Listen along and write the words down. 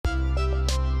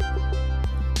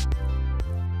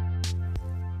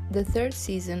The third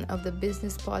season of the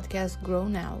business podcast Grow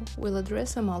Now will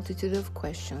address a multitude of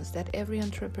questions that every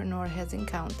entrepreneur has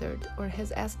encountered or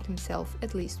has asked himself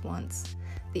at least once.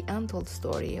 The untold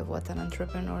story of what an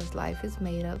entrepreneur's life is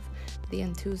made of, the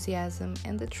enthusiasm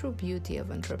and the true beauty of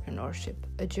entrepreneurship,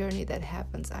 a journey that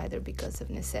happens either because of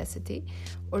necessity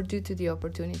or due to the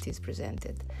opportunities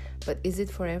presented. But is it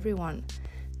for everyone?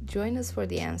 Join us for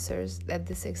the answers that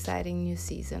this exciting new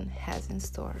season has in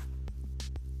store.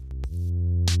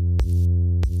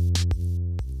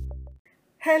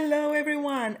 Hello,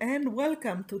 everyone, and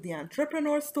welcome to the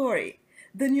Entrepreneur Story,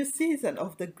 the new season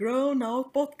of the Grow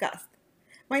Now podcast.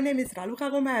 My name is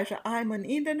Raluca Gomeja. I'm an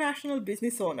international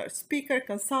business owner, speaker,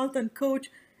 consultant,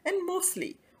 coach, and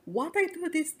mostly what I do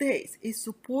these days is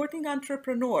supporting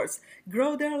entrepreneurs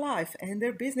grow their life and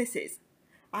their businesses.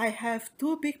 I have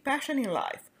two big passions in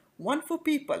life, one for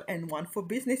people and one for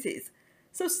businesses.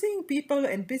 So seeing people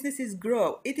and businesses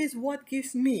grow, it is what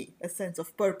gives me a sense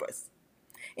of purpose.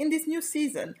 In this new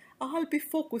season, I'll be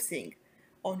focusing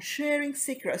on sharing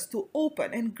secrets to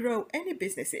open and grow any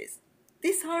businesses.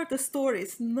 These are the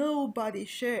stories nobody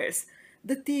shares,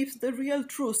 the tips, the real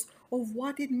truth of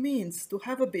what it means to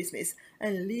have a business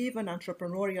and live an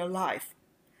entrepreneurial life.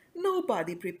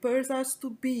 Nobody prepares us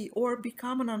to be or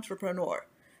become an entrepreneur.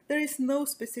 There is no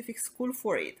specific school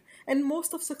for it, and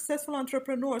most of successful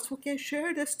entrepreneurs who can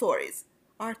share their stories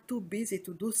are too busy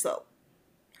to do so.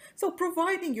 So,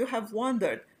 providing you have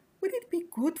wondered, would it be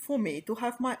good for me to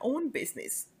have my own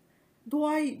business? Do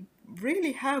I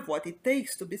really have what it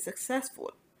takes to be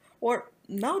successful? Or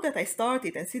now that I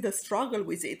started and see the struggle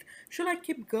with it, should I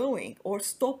keep going or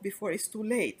stop before it's too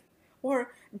late?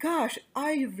 Or, gosh,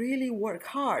 I really work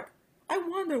hard. I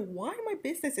wonder why my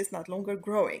business is not longer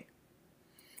growing.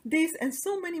 These and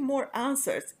so many more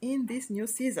answers in this new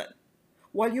season.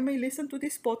 While you may listen to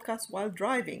this podcast while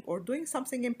driving or doing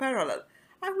something in parallel,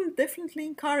 I will definitely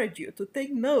encourage you to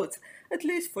take notes, at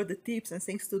least for the tips and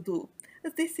things to do,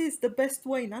 as this is the best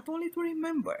way not only to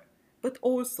remember, but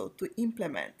also to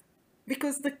implement.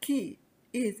 Because the key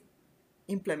is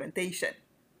implementation.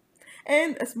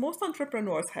 And as most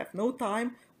entrepreneurs have no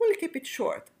time, we'll keep it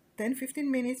short, 10-15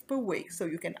 minutes per week, so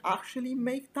you can actually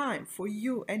make time for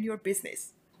you and your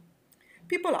business.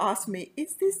 People ask me,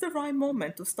 is this the right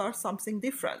moment to start something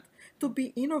different, to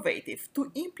be innovative,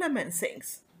 to implement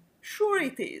things? Sure,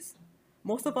 it is.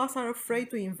 Most of us are afraid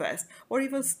to invest or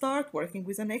even start working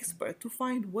with an expert to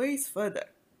find ways further.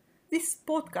 This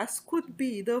podcast could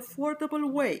be the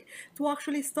affordable way to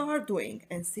actually start doing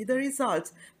and see the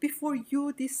results before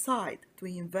you decide to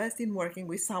invest in working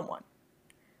with someone.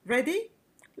 Ready?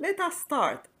 Let us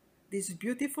start this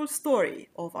beautiful story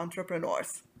of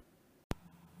entrepreneurs.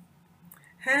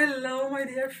 Hello, my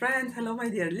dear friends. Hello, my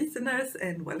dear listeners,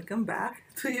 and welcome back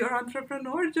to your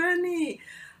entrepreneur journey.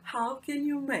 How can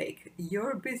you make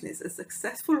your business a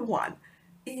successful one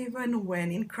even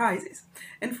when in crisis?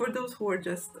 And for those who are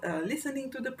just listening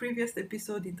to the previous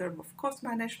episode in terms of cost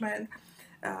management,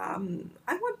 I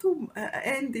want to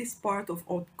end this part of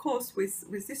cost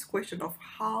with this question of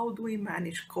how do we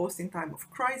manage cost in time of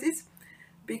crisis,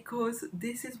 because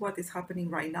this is what is happening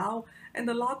right now, and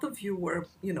a lot of you were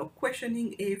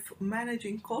questioning if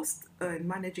managing cost and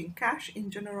managing cash in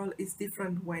general is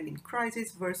different when in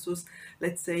crisis versus,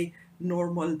 let's say,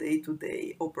 normal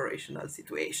day-to-day operational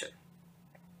situation.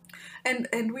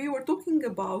 And we were talking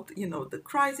about the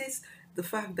crisis, the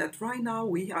fact that right now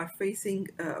we are facing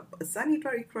a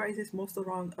sanitary crisis almost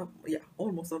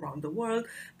around the world,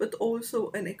 but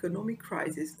also an economic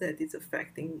crisis that is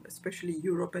affecting especially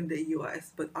Europe and the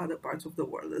US, but other parts of the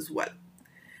world as well.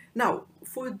 Now,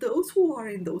 for those who are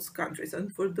in those countries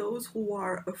and for those who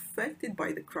are affected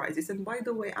by the crisis, and by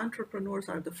the way, entrepreneurs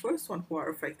are the first one who are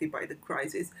affected by the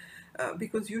crisis,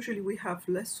 because usually we have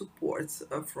less supports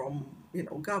from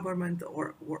government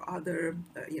or other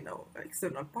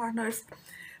external partners.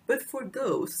 But for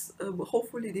those,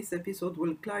 hopefully this episode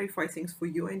will clarify things for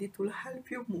you and it will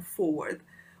help you move forward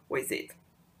with it.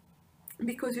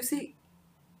 Because you see,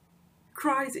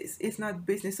 crisis is not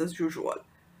business as usual.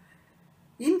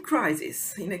 In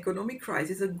crisis, in economic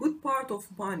crisis, a good part of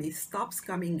money stops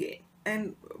coming in.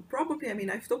 And probably, I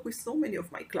mean, I've talked with so many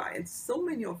of my clients, so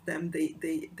many of them,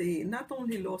 they not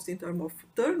only lost in terms of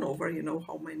turnover,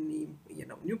 how many,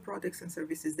 new products and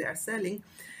services they are selling,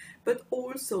 but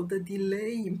also the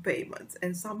delay in payments.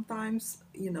 And sometimes,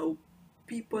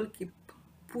 people keep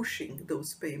pushing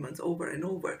those payments over and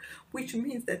over, which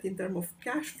means that in terms of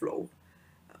cash flow,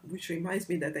 which reminds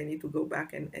me that I need to go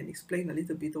back and explain a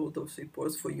little bit all those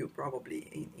reports for you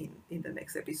probably in the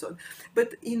next episode.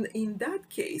 But in that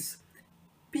case,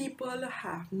 people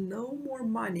have no more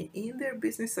money in their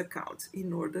business accounts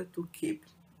in order to keep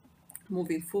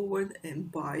moving forward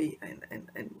and buy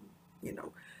and you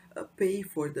know pay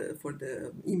for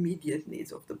the immediate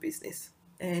needs of the business.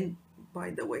 And by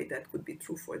the way, that could be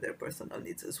true for their personal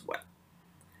needs as well.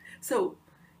 So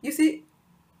you see,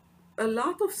 a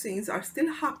lot of things are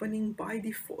still happening by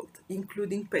default,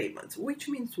 including payments, which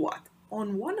means what?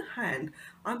 On one hand,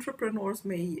 entrepreneurs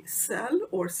may sell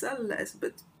or sell less,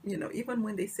 but even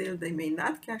when they sell, they may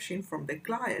not cash in from the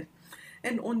client.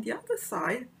 And on the other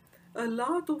side, a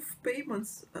lot of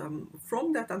payments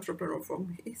from that entrepreneur,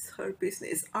 from her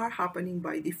business, are happening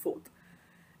by default.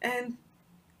 And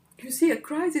you see, a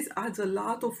crisis adds a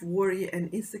lot of worry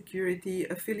and insecurity,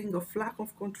 a feeling of lack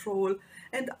of control,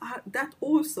 and that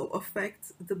also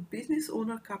affects the business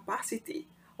owner capacity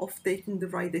of taking the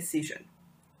right decision.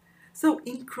 So,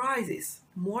 in crisis,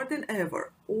 more than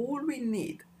ever, all we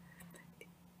need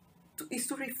is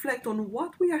to reflect on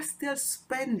what we are still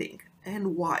spending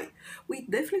and why. We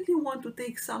definitely want to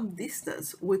take some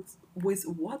distance with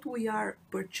what we are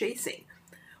purchasing.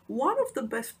 One of the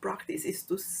best practices is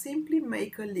to simply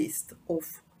make a list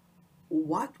of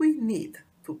what we need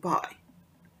to buy.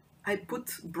 I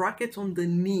put brackets on the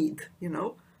need,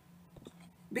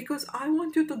 because I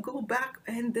want you to go back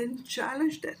and then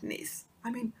challenge that need.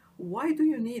 I mean, why do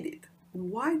you need it?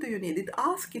 Why do you need it?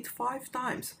 Ask it 5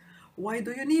 times. Why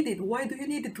do you need it? Why do you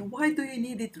need it? Why do you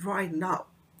need it right now?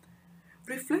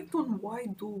 Reflect on why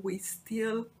do we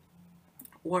still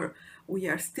or we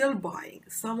are still buying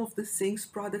some of the things,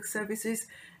 product, services,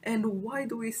 and why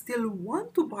do we still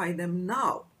want to buy them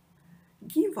now?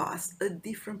 Give us a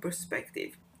different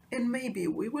perspective, and maybe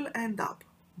we will end up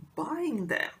buying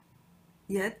them,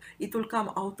 yet it will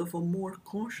come out of a more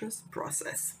conscious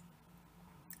process,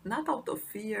 not out of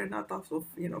fear, not out of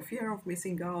fear of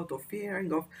missing out or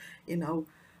fearing of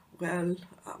well,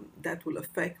 that will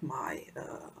affect my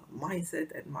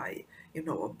mindset and my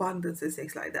abundance and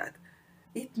things like that.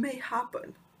 It may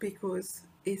happen because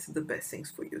it's the best things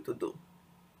for you to do.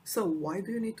 So why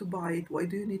do you need to buy it? Why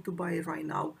do you need to buy it right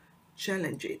now?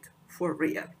 Challenge it for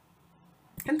real.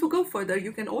 And to go further,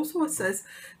 you can also assess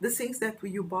the things that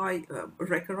you buy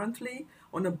recurrently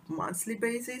on a monthly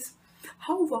basis,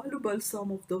 how valuable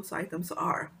some of those items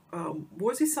are.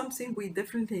 Was it something we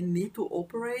definitely need to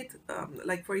operate?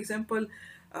 Like, for example,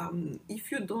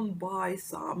 if you don't buy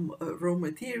some raw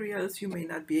materials, you may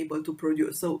not be able to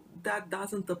produce. So that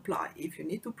doesn't apply. If you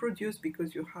need to produce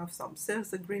because you have some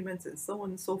sales agreements and so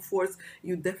on and so forth,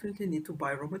 you definitely need to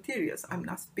buy raw materials. I'm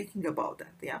not speaking about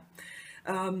that, yeah?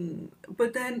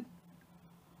 But then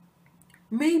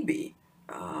maybe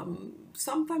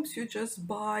sometimes you just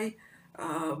buy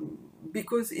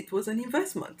because it was an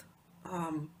investment.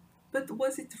 But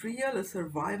was it real a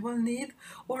survival need,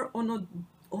 or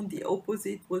on the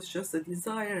opposite was just a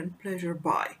desire and pleasure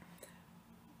buy?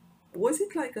 Was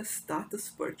it like a status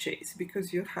purchase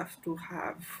because you have to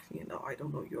have, I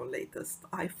don't know, your latest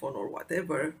iPhone or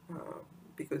whatever,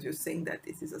 because you're saying that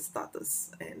this is a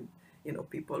status and,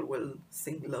 people will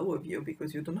think low of you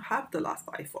because you don't have the last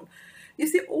iPhone. You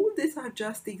see, all these are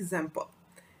just example,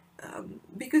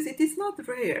 because it is not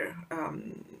rare,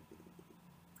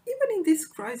 even in this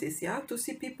crisis, yeah, to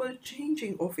see people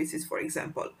changing offices, for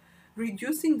example,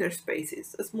 reducing their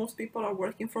spaces as most people are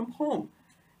working from home.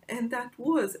 And that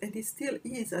was, and it still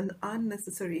is, an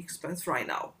unnecessary expense right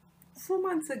now. 4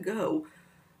 months ago,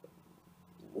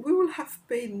 we will have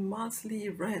paid monthly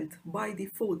rent by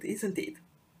default, isn't it?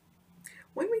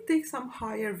 When we take some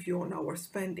higher view on our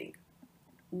spending,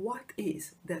 what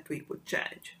is that we could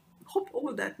change? Hope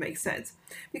all that makes sense.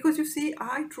 Because you see,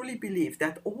 I truly believe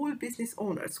that all business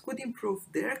owners could improve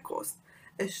their cost,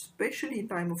 especially in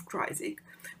time of crisis,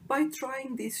 by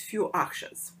trying these few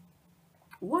actions.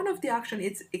 One of the action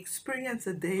is experience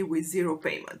a day with zero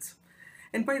payments.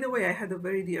 And by the way, I had a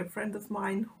very dear friend of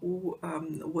mine who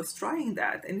was trying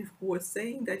that and who was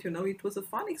saying that, it was a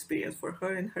fun experience for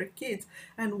her and her kids.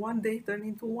 And one day turned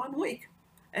into 1 week.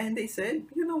 And they said,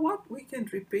 you know what, we can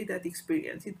repeat that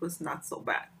experience. It was not so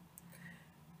bad.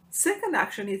 Second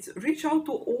action is reach out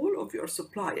to all of your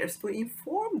suppliers to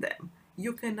inform them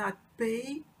you cannot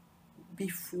pay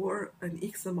before an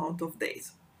X amount of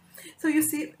days. So you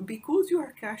see, because you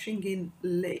are cashing in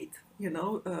late,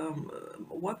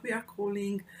 what we are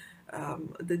calling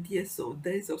the DSO,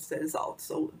 days of sales out.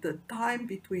 So the time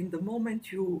between the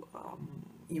moment you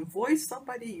invoice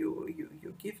somebody,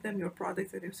 you give them your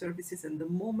products and your services, and the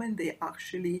moment they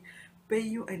actually pay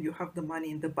you and you have the money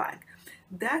in the bank.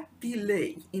 That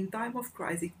delay in time of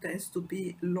crisis tends to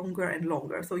be longer and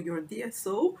longer. So your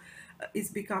DSO is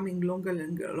becoming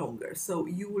longer. So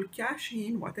you will cash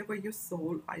in whatever you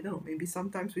sold, I don't know, maybe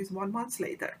sometimes with 1 month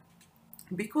later.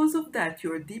 Because of that,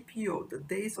 your DPO, the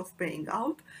days of paying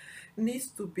out, needs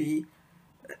to be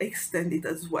extended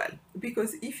as well.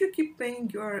 Because if you keep paying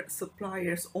your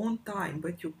suppliers on time,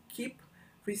 but you keep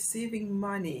receiving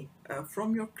money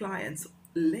from your clients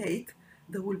late,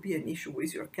 there will be an issue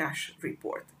with your cash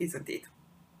report, isn't it?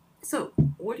 So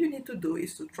all you need to do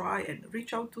is to try and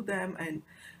reach out to them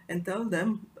and tell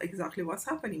them exactly what's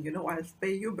happening. I'll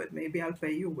pay you, but maybe I'll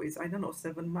pay you with, I don't know,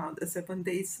 7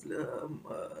 days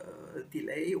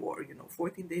delay, or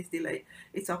 14 days delay.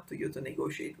 It's up to you to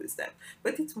negotiate with them.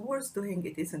 But it's worth doing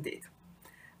it, isn't it?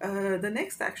 The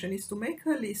next action is to make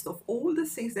a list of all the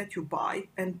things that you buy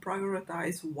and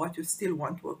prioritize what you still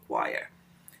want to acquire.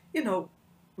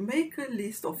 Make a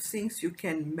list of things you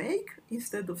can make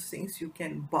instead of things you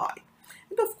can buy.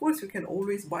 And of course, you can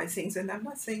always buy things, and I'm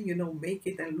not saying, make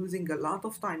it and losing a lot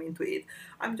of time into it.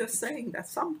 I'm just saying that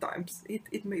sometimes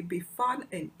it may be fun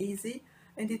and easy,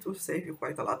 and it will save you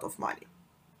quite a lot of money.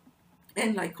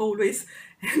 And like always,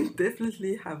 and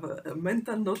definitely have a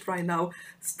mental note right now,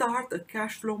 start a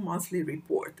cash flow monthly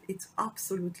report. It's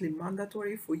absolutely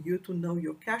mandatory for you to know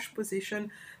your cash position.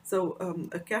 So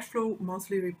a cash flow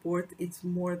monthly report, it's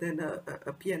more than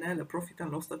a P&L, a profit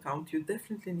and loss account. You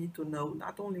definitely need to know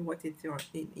not only what is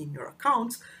in your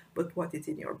accounts, but what is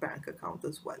in your bank account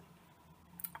as well.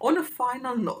 On a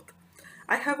final note,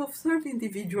 I have observed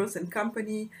individuals and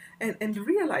company and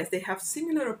realized they have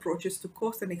similar approaches to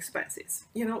cost and expenses.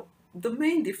 The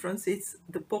main difference is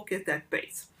the pocket that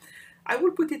pays. I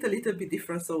will put it a little bit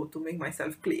different so to make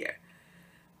myself clear.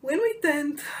 When we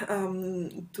tend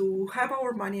to have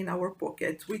our money in our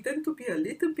pocket, we tend to be a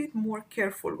little bit more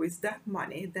careful with that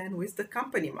money than with the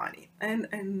company money.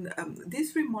 And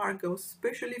this remark goes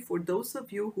especially for those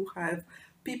of you who have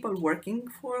people working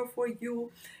for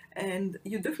you, and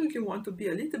you definitely want to be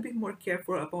a little bit more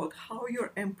careful about how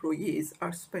your employees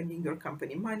are spending your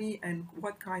company money and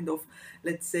what kind of,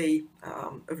 let's say,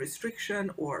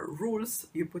 restriction or rules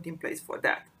you put in place for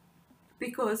that.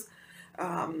 Because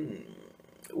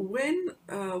when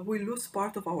we lose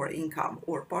part of our income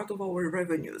or part of our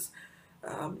revenues,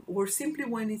 or simply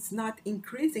when it's not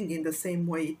increasing in the same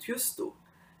way it used to,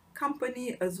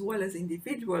 company as well as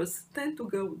individuals tend to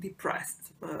go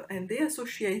depressed, and they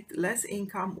associate less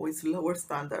income with lower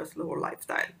standards, lower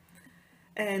lifestyle.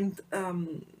 And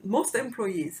most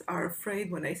employees are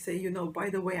afraid when I say, by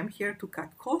the way, I'm here to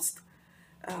cut cost.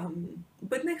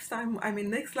 But next line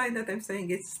that I'm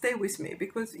saying is stay with me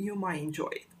because you might enjoy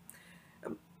it.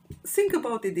 Think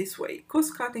about it this way.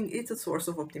 Cost cutting is a source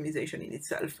of optimization in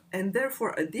itself and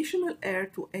therefore additional air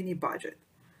to any budget.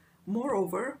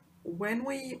 Moreover, when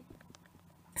we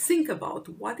think about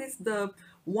what is the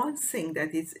one thing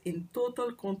that is in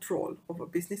total control of a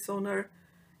business owner,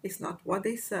 it's not what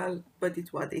they sell, but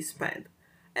it's what they spend.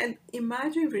 And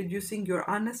imagine reducing your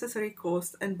unnecessary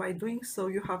costs, and by doing so,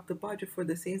 you have the budget for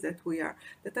the things that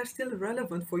are still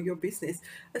relevant for your business,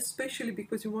 especially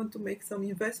because you want to make some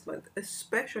investment,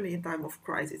 especially in time of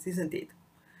crisis, isn't it?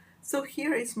 So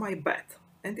here is my bet.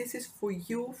 And this is for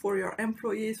you, for your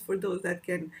employees, for those that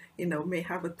may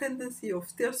have a tendency of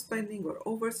still spending or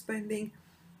overspending.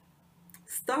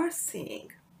 Start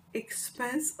seeing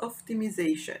expense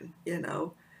optimization,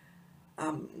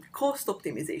 cost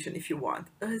optimization, if you want,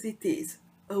 as it is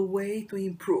a way to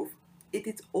improve. It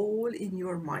is all in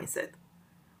your mindset.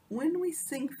 When we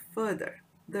think further,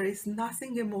 there is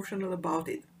nothing emotional about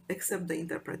it except the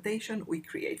interpretation we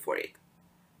create for it.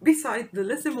 Besides, the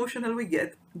less emotional we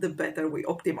get, the better we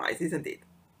optimize, isn't it?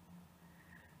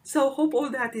 So hope all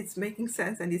that is making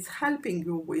sense and it's helping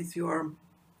you with your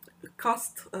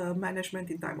cost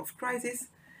management in time of crisis.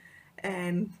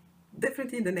 And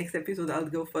definitely in the next episode, I'll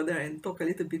go further and talk a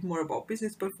little bit more about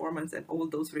business performance and all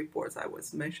those reports I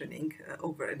was mentioning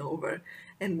over and over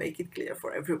and make it clear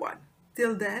for everyone.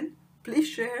 Till then, please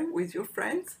share with your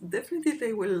friends. Definitely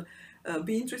they will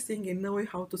be interested in knowing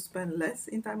how to spend less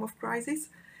in time of crisis.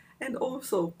 And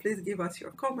also, please give us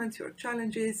your comments, your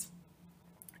challenges,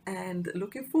 and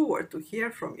looking forward to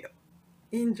hear from you.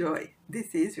 Enjoy.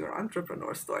 This is your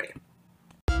entrepreneur story.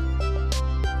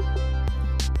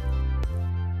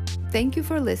 Thank you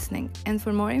for listening. And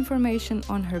for more information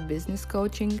on her business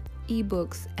coaching,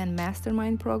 ebooks, and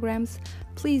mastermind programs,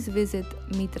 please visit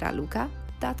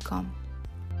mitraluka.com.